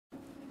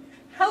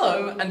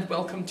Hello and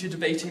welcome to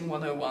Debating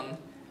 101.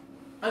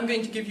 I'm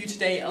going to give you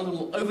today a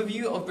little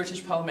overview of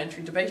British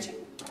parliamentary debating.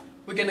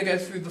 We're going to go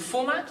through the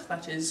format,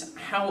 that is,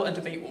 how a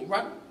debate will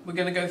run. We're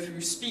going to go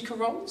through speaker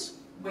roles,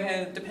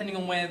 where, depending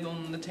on where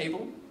on the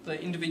table, the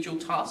individual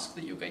task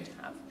that you're going to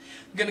have.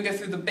 We're going to go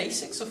through the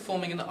basics of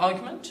forming an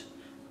argument,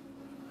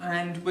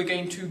 and we're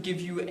going to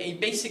give you a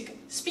basic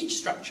speech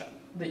structure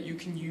that you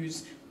can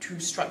use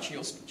to structure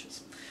your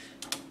speeches.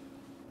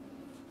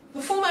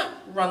 The format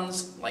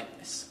runs like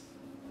this.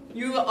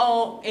 You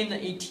are in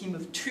a team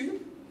of two.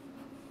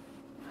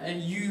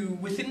 You,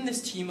 within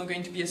this team, are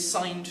going to be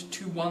assigned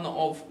to one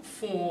of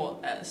four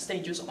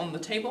stages on the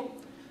table: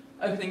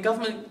 opening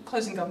government,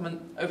 closing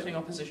government, opening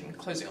opposition,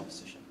 closing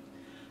opposition.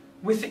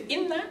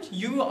 Within that,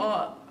 you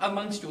are,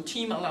 amongst your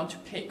team, allowed to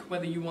pick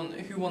whether you want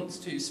who wants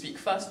to speak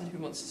first and who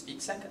wants to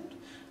speak second.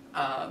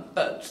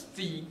 But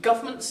the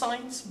government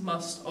sides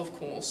must, of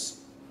course,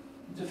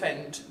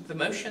 defend the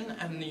motion,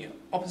 and the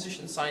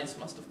opposition sides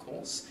must, of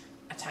course,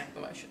 attack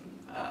the motion.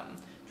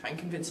 Try and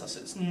convince us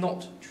it's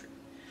not true,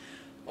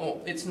 or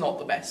it's not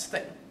the best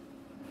thing.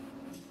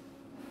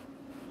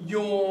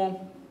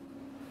 Your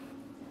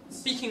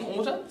speaking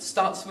order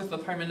starts with the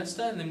Prime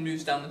Minister and then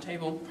moves down the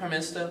table. Prime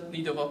Minister,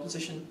 Leader of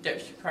Opposition,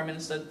 Deputy Prime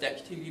Minister,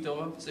 Deputy Leader of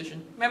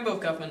Opposition, Member of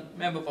Government,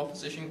 Member of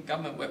Opposition,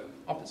 Government Whip,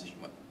 Opposition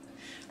Whip.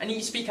 And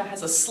each speaker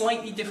has a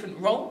slightly different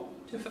role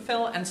to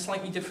fulfill and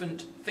slightly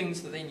different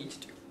things that they need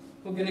to do.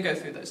 We're going to go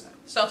through those now,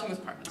 starting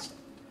with Prime Minister.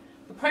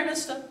 The Prime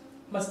Minister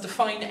must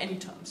define any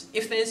terms.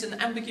 If there's an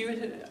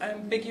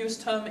ambiguous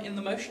term in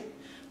the motion,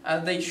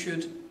 they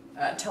should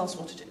tell us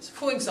what it is.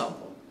 For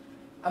example,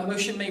 a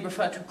motion may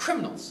refer to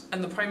criminals,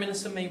 and the Prime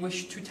Minister may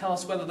wish to tell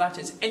us whether that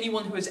is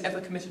anyone who has ever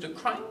committed a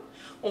crime,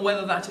 or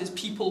whether that is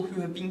people who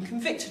have been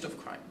convicted of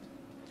crime.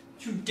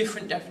 Two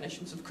different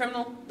definitions of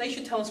criminal. They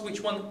should tell us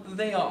which one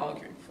they are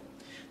arguing for.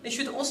 They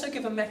should also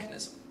give a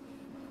mechanism.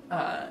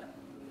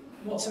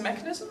 What's a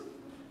mechanism?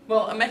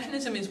 Well, a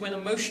mechanism is when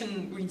a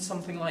motion reads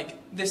something like,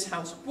 "This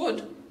House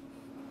would,"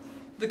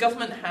 the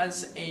government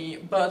has a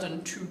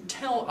burden to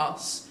tell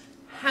us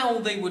how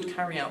they would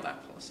carry out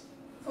that policy.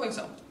 For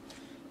example,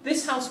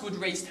 this House would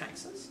raise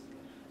taxes.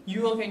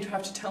 You are going to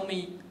have to tell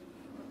me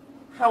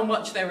how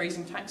much they're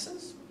raising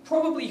taxes,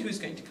 probably who's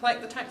going to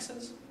collect the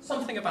taxes,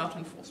 something about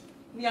enforcement.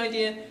 The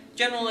idea,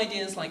 general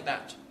ideas like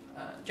that,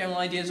 general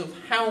ideas of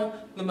how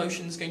the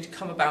motion is going to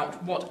come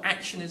about, what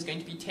action is going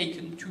to be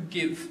taken to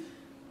give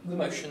the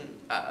motion,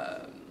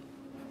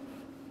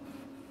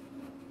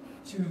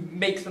 to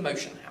make the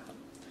motion happen.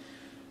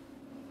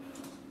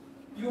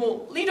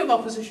 Your Leader of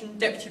Opposition,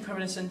 Deputy Prime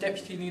Minister and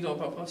Deputy Leader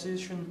of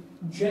Opposition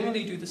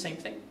generally do the same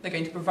thing. They're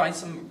going to provide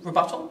some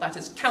rebuttal, that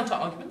is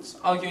counter-arguments,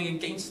 arguing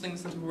against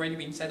things that have already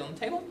been said on the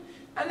table,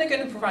 and they're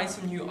going to provide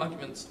some new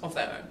arguments of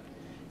their own.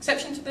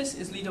 Exception to this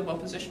is Leader of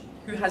Opposition,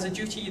 who has a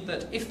duty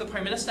that if the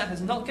Prime Minister has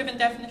not given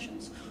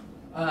definitions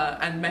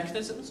and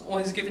mechanisms, or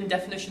has given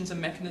definitions and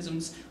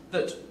mechanisms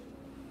that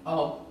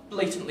are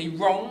blatantly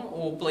wrong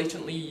or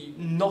blatantly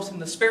not in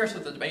the spirit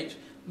of the debate,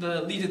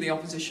 the Leader of the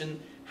Opposition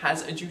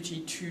has a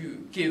duty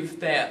to give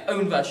their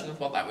own version of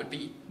what that would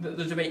be, that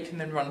the debate can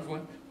then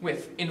run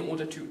with in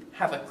order to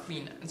have a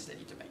clean and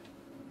steady debate.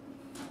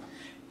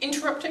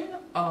 Interrupting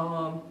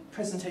our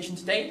presentation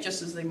today,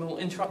 just as they will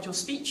interrupt your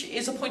speech,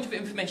 is a point of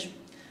information.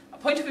 A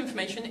point of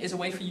information is a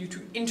way for you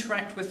to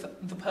interact with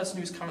the person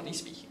who is currently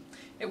speaking.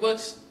 It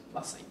works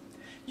thusly.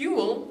 You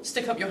will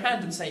stick up your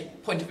hand and say,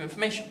 "Point of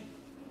information."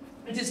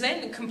 It is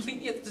then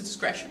completely at the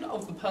discretion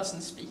of the person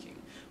speaking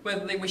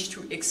whether they wish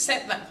to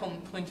accept that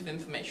point of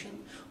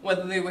information,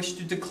 whether they wish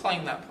to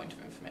decline that point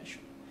of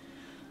information.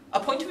 A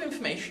point of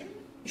information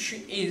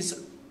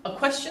is a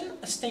question,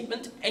 a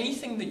statement,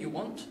 anything that you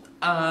want,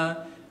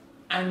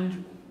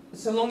 and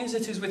so long as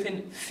it is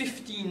within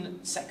 15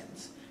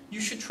 seconds.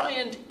 You should try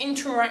and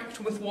interact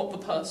with what the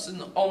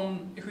person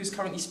who is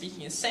currently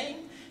speaking is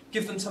saying,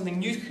 give them something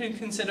new to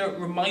consider,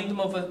 remind them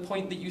of a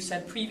point that you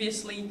said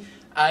previously,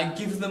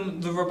 give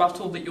them the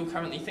rebuttal that you're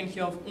currently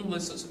thinking of, all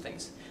those sorts of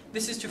things.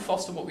 This is to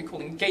foster what we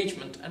call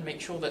engagement and make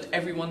sure that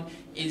everyone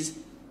is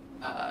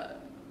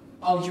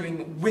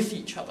arguing with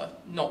each other,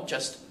 not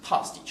just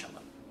past each other.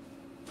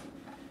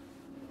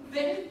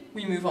 Then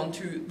we move on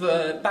to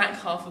the back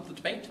half of the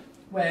debate,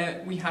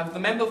 where we have the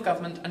Member of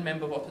Government and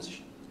Member of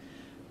Opposition.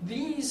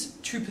 These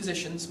two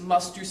positions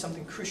must do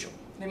something crucial.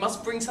 They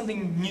must bring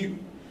something new.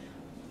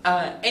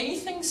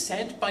 Anything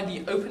said by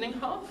the opening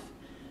half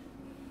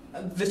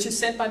that is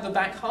said by the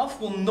back half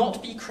will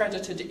not be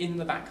credited in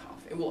the back half.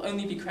 It will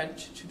only be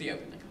credited to the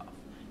opening half.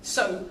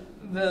 So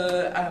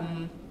the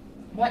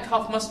back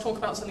half must talk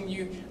about something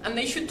new, and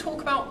they should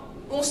talk about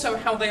also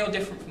how they are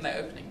different from their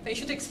opening. They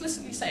should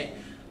explicitly say,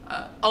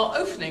 our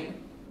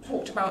opening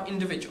talked about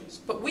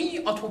individuals, but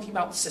we are talking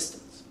about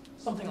systems,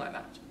 something like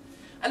that.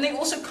 And they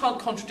also can't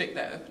contradict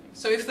their opening.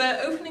 So if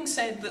their opening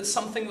said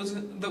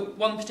that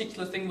one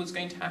particular thing was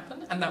going to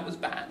happen, and that was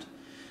bad,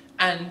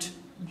 and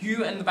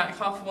you and the back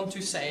half want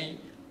to say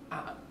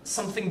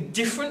something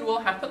different will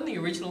happen, the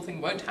original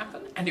thing won't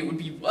happen, and it would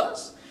be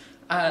worse,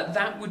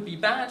 that would be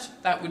bad,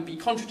 that would be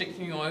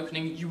contradicting your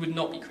opening, you would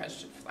not be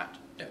credited for that.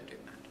 don't do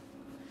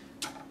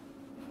that.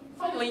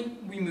 Finally,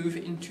 we move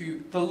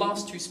into the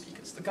last two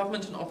speakers, the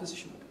government and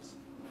opposition whips.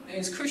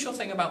 There's a crucial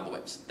thing about the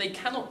whips. They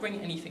cannot bring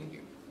anything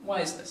new.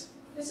 Why is this?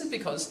 This is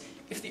because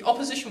if the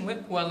opposition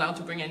whip were allowed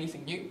to bring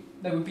anything new,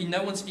 there would be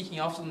no one speaking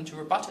after them to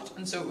rebut it,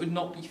 and so it would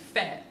not be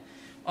fair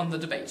on the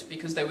debate,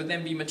 because there would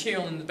then be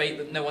material in the debate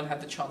that no one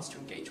had the chance to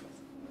engage with.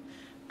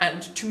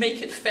 And to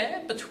make it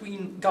fair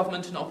between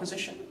government and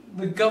opposition,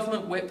 the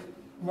government whip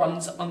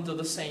runs under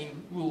the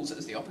same rules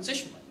as the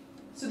opposition whip.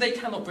 So they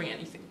cannot bring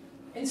anything.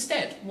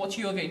 Instead, what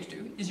you are going to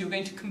do is you're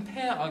going to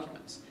compare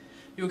arguments.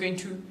 You're going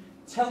to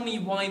tell me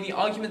why the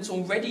arguments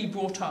already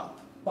brought up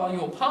by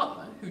your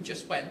partner, who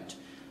just went,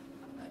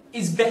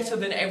 is better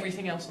than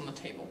everything else on the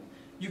table.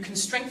 You can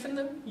strengthen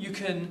them, you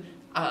can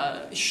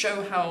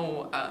show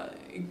how,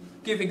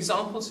 give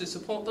examples to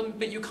support them,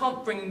 but you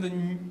can't bring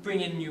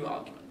in new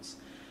arguments.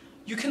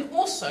 You can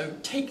also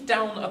take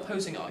down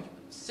opposing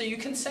arguments. So you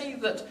can say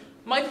that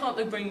my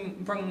partner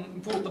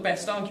brought the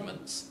best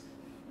arguments,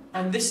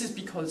 and this is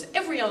because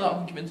every other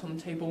argument on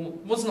the table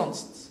was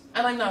nonsense,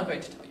 and I'm now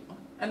going to tell you why,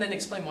 and then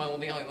explain why all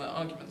the other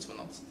arguments were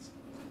nonsense.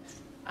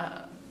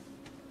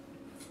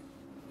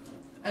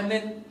 And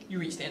then you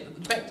reach the end of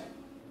the debate.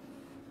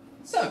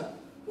 So,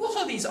 what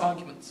are these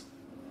arguments?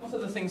 What are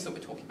the things that we're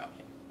talking about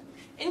here?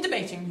 In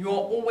debating, you are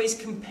always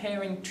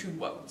comparing two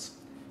worlds.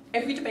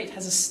 Every debate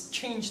has a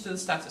change to the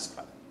status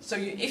quo. So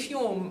if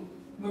your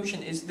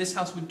motion is this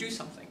house would do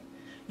something,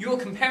 you're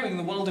comparing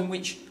the world in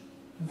which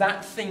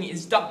that thing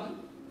is done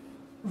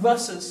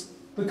versus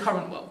the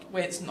current world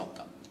where it's not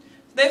done.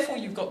 Therefore,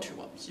 you've got two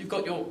worlds. You've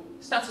got your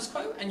status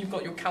quo and you've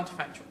got your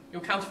counterfactual.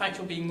 Your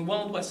counterfactual being the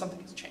world where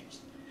something has changed.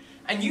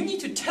 And you need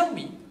to tell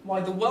me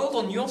why the world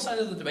on your side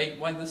of the debate,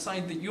 why the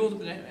side that you're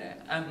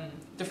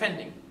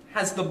defending,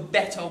 has the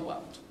better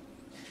world.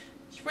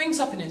 Which brings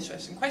up an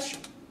interesting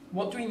question.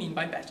 What do we mean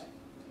by better?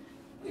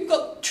 We've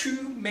got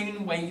two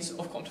main ways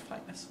of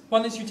quantifying this.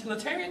 One is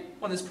utilitarian,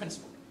 one is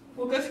principled.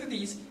 We'll go through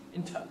these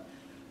in turn.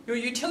 Your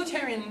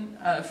utilitarian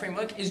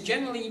framework is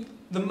generally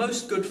the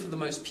most good for the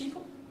most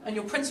people, and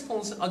your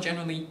principles are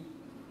generally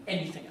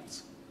anything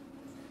else.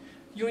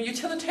 Your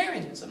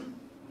utilitarianism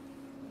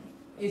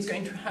is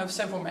going to have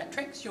several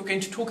metrics. You're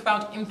going to talk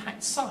about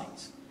impact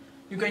size.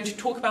 You're going to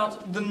talk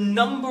about the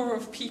number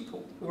of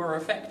people who are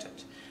affected.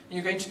 And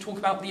you're going to talk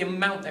about the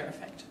amount they're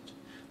affected.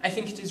 I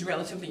think it is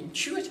relatively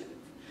intuitive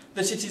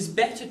that it is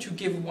better to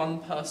give one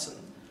person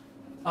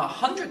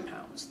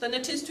 £100 than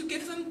it is to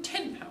give them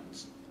 £10,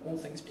 all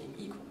things being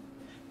equal.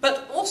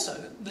 But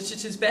also that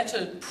it is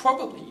better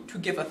probably to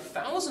give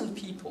 1,000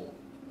 people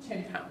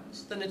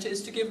 £10 than it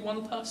is to give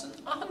one person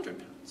 £100.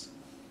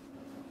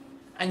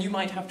 And you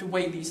might have to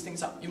weigh these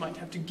things up. You might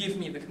have to give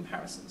me the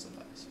comparisons of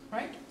those,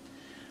 right?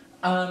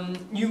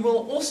 You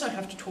will also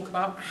have to talk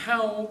about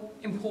how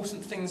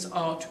important things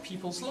are to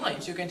people's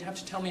lives. You're going to have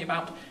to tell me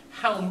about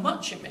how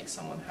much it makes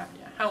someone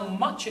happier, how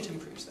much it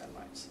improves their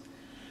lives.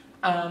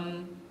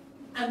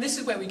 And this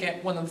is where we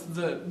get one of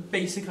the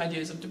basic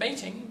ideas of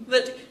debating,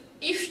 that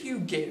if you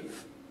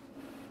give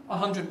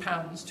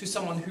 £100 to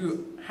someone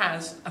who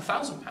has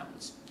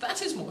 £1,000,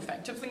 that is more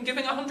effective than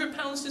giving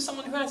 £100 to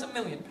someone who has £1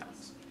 million.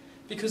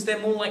 Because they're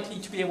more likely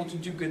to be able to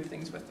do good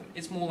things with them.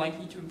 It's more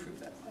likely to improve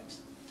their lives.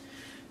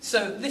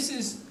 So this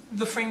is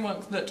the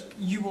framework that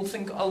you will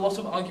think a lot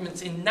of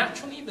arguments in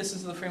naturally. This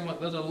is the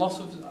framework that a lot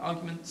of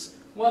arguments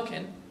work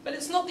in. But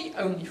it's not the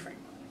only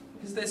framework,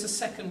 because there's a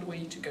second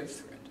way to go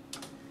through it.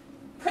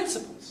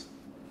 Principles.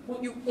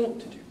 What you ought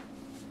to do.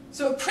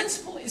 So a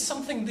principle is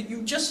something that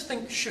you just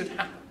think should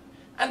happen.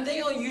 And they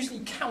are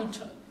usually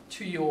counter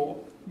to your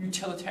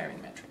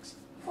utilitarian metrics.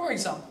 For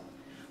example,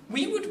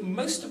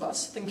 most of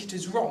us think it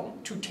is wrong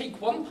to take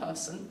one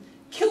person,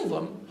 kill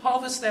them,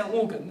 harvest their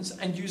organs,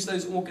 and use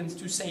those organs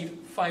to save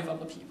 5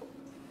 other people.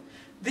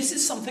 This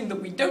is something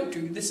that we don't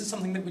do, this is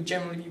something that would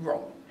generally be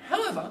wrong.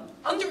 However,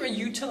 under a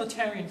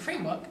utilitarian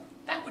framework,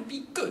 that would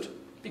be good,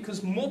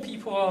 because more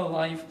people are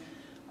alive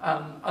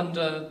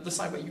under the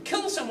side where you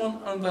kill someone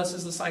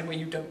versus the side where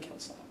you don't kill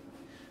someone.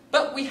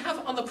 But we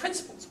have other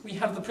principles. We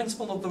have the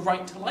principle of the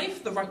right to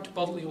life, the right to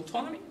bodily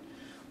autonomy,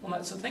 all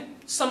that sort of thing.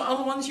 Some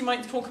other ones you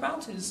might talk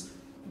about is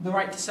the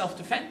right to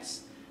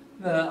self-defense,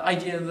 the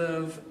idea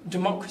of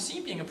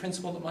democracy being a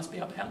principle that must be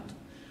upheld,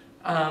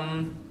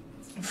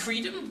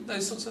 freedom,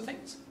 those sorts of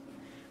things.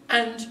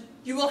 And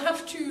you will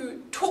have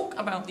to talk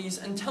about these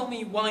and tell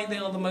me why they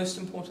are the most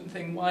important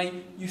thing, why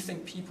you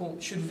think people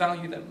should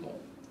value them more.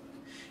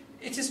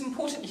 It is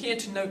important here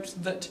to note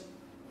that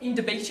in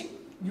debating,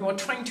 you are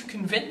trying to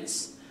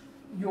convince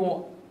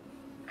your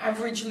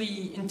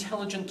averagely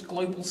intelligent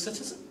global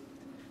citizen,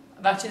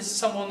 that is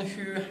someone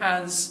who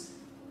has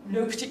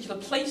no particular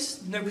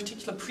place, no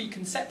particular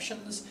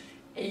preconceptions,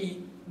 a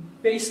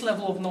base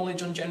level of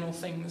knowledge on general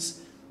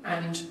things,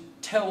 and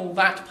tell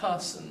that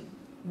person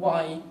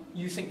why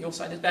you think your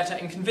side is better,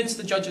 and convince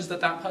the judges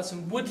that that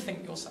person would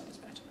think your side is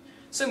better.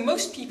 So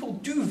most people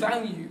do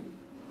value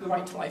the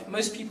right to life.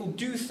 Most people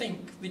do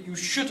think that you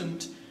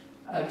shouldn't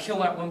kill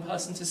that one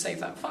person to save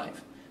that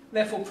 5.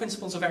 Therefore,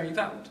 principles are very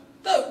valid.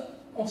 Though,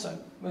 Also,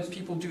 most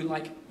people do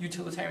like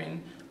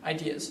utilitarian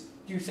ideas.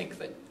 Do you think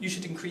that you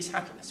should increase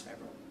happiness for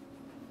everyone?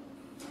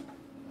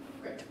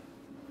 Great.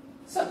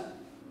 So,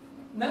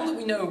 now that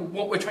we know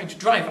what we're trying to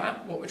drive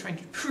at, what we're trying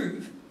to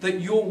prove, that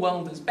your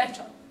world is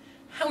better,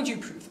 how do you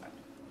prove that?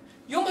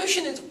 Your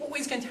motion is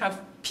always going to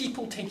have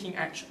people taking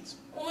actions.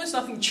 Almost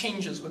nothing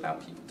changes without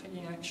people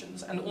taking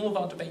actions, and all of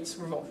our debates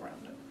revolve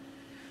around it.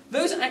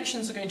 Those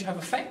actions are going to have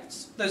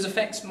effects. Those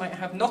effects might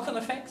have knock-on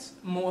effects,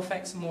 more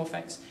effects, and more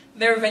effects.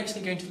 They're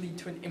eventually going to lead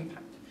to an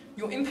impact.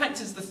 Your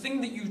impact is the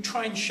thing that you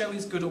try and show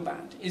is good or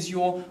bad. Is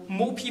your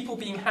more people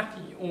being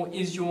happy, or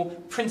is your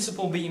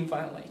principle being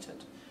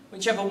violated?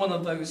 Whichever one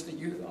of those that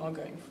you are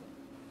going for.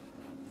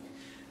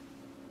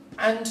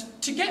 And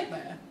to get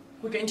there,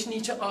 we're going to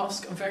need to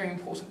ask a very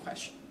important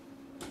question.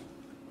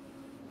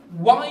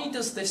 Why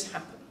does this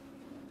happen?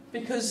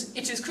 Because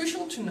it is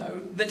crucial to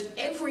know that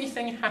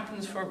everything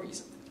happens for a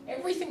reason.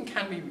 Everything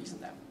can be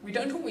reasoned out. We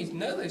don't always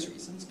know those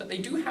reasons, but they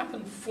do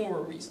happen for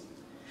a reason.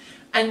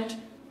 And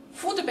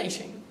for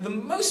debating, the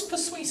most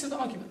persuasive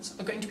arguments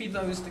are going to be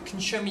those that can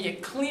show me a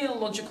clear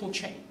logical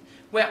chain,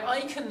 where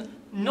I can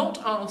not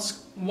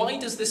ask, why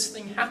does this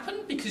thing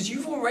happen? Because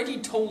you've already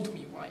told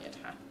me why it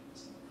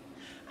happens.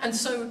 And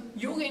so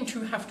you're going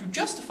to have to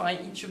justify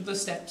each of the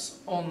steps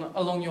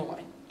along your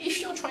line.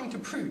 If you're trying to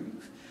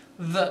prove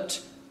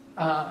that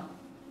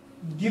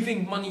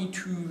giving money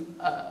to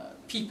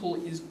people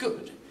is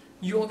good,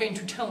 you're going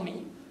to tell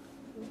me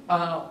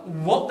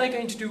what they're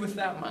going to do with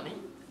that money,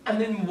 and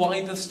then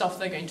why the stuff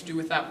they're going to do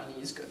with that money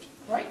is good,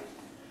 right?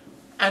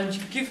 And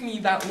you give me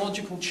that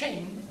logical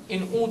chain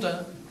in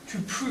order to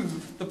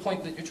prove the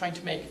point that you're trying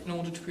to make, in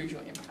order to prove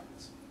your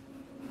impacts.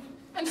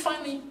 And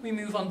finally, we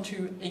move on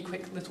to a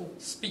quick little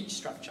speech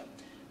structure.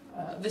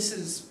 This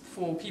is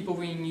for people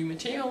reading new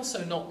material,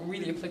 so not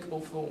really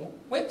applicable for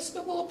whips,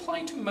 but will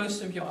apply to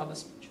most of your other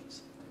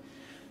speeches.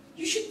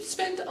 You should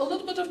spend a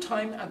little bit of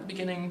time at the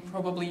beginning,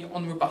 probably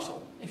on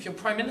rebuttal. If you're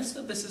Prime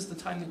Minister, this is the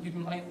time that you'd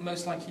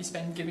most likely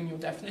spend giving your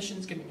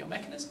definitions, giving your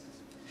mechanisms.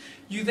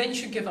 You then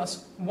should give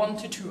us 1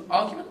 to 2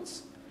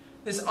 arguments.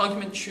 This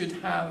argument should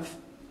have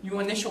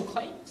your initial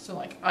claim, so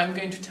like, I'm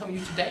going to tell you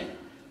today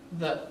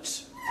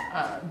that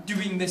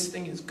doing this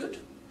thing is good.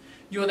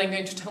 You're then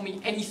going to tell me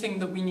anything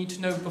that we need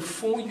to know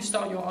before you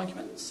start your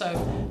argument. So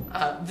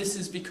this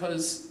is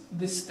because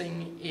this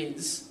thing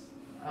is,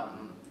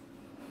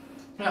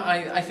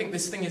 I think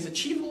this thing is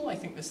achievable, I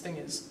think this thing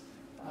is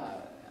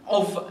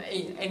of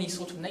any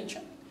sort of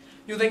nature.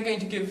 You're then going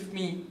to give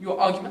me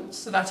your arguments,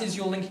 so that is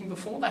your linking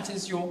before, that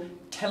is your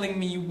telling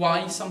me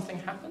why something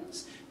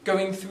happens,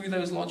 going through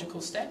those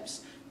logical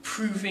steps,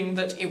 proving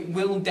that it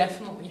will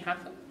definitely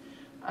happen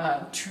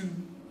to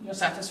your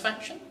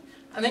satisfaction,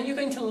 and then you're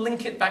going to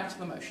link it back to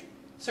the motion.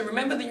 So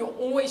remember that you're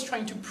always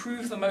trying to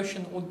prove the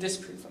motion or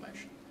disprove the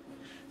motion.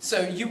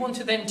 So you want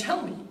to then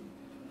tell me,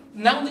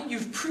 now that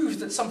you've proved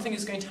that something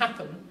is going to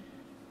happen,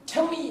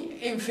 tell me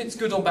if it's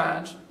good or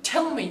bad,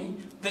 tell me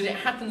that it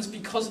happens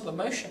because of the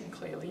motion,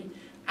 clearly,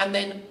 and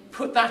then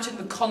put that in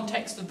the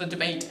context of the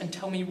debate and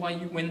tell me why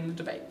you win the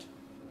debate.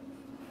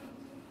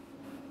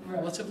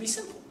 Relatively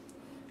simple.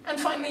 And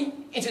finally,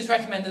 it is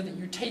recommended that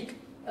you take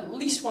at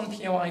least 1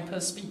 POI per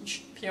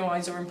speech.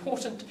 POIs are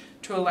important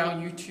to allow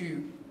you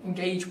to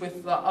engage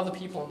with the other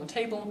people on the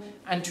table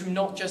and to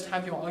not just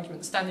have your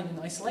argument standing in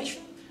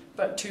isolation,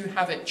 but to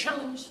have it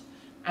challenged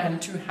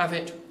and to have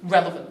it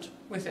relevant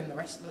within the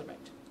rest of the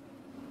debate.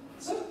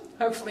 So,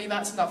 hopefully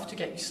that's enough to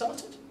get you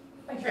started.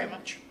 Thank you very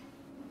much.